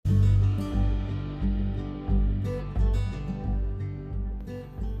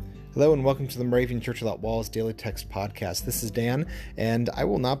Hello and welcome to the Moravian Church Without Walls Daily Text Podcast. This is Dan, and I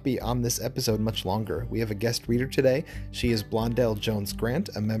will not be on this episode much longer. We have a guest reader today. She is Blondell Jones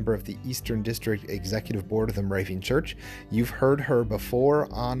Grant, a member of the Eastern District Executive Board of the Moravian Church. You've heard her before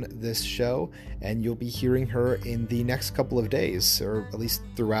on this show, and you'll be hearing her in the next couple of days, or at least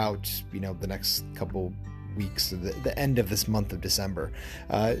throughout, the next couple weeks, the end of this month of December.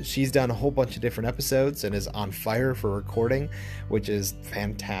 She's done a whole bunch of different episodes and is on fire for recording, which is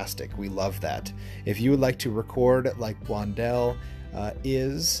fantastic. We love that. If you would like to record like Blondell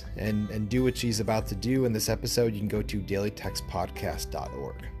is and do what she's about to do in this episode, you can go to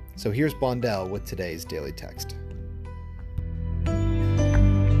dailytextpodcast.org. So here's Blondell with today's Daily Text.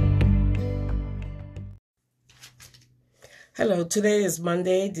 Hello, today is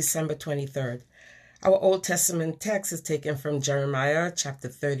Monday, December 23rd. Our Old Testament text is taken from Jeremiah chapter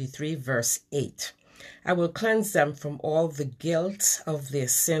 33, verse 8. I will cleanse them from all the guilt of their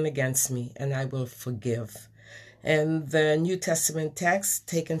sin against me, and I will forgive. And the New Testament text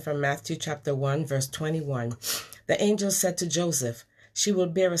taken from Matthew chapter 1, verse 21. The angel said to Joseph, "She will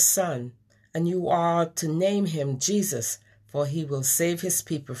bear a son, and you are to name him Jesus, for he will save his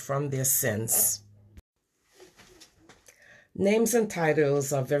people from their sins." Names and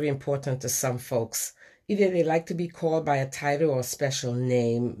titles are very important to some folks. Either they like to be called by a title or a special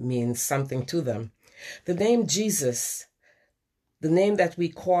name means something to them. The name Jesus, the name that we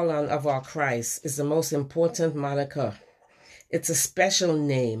call on of our Christ, is the most important moniker. It's a special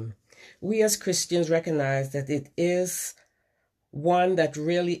name. We as Christians recognize that it is one that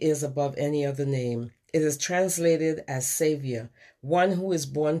really is above any other name. It is translated as Savior, one who is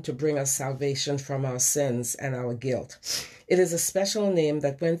born to bring us salvation from our sins and our guilt. It is a special name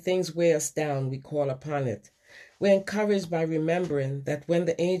that when things weigh us down, we call upon it. We're encouraged by remembering that when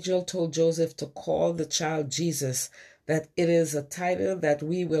the angel told Joseph to call the child Jesus, that it is a title that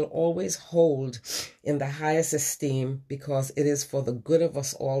we will always hold in the highest esteem because it is for the good of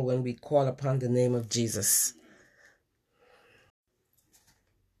us all when we call upon the name of Jesus.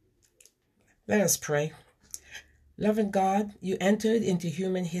 Let us pray. Loving God, you entered into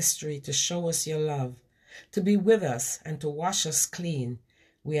human history to show us your love, to be with us and to wash us clean.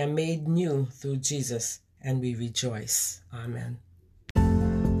 We are made new through Jesus, and we rejoice. Amen.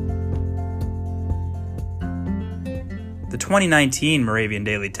 The 2019 Moravian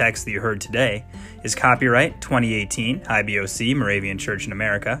Daily Text that you heard today is copyright 2018 IBOC Moravian Church in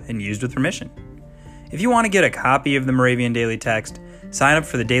America and used with permission. If you want to get a copy of the Moravian Daily Text, sign up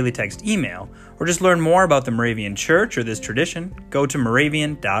for the Daily Text email, or just learn more about the Moravian Church or this tradition, go to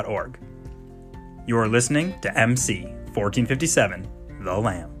moravian.org. You are listening to MC 1457, The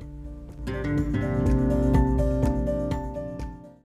Lamb.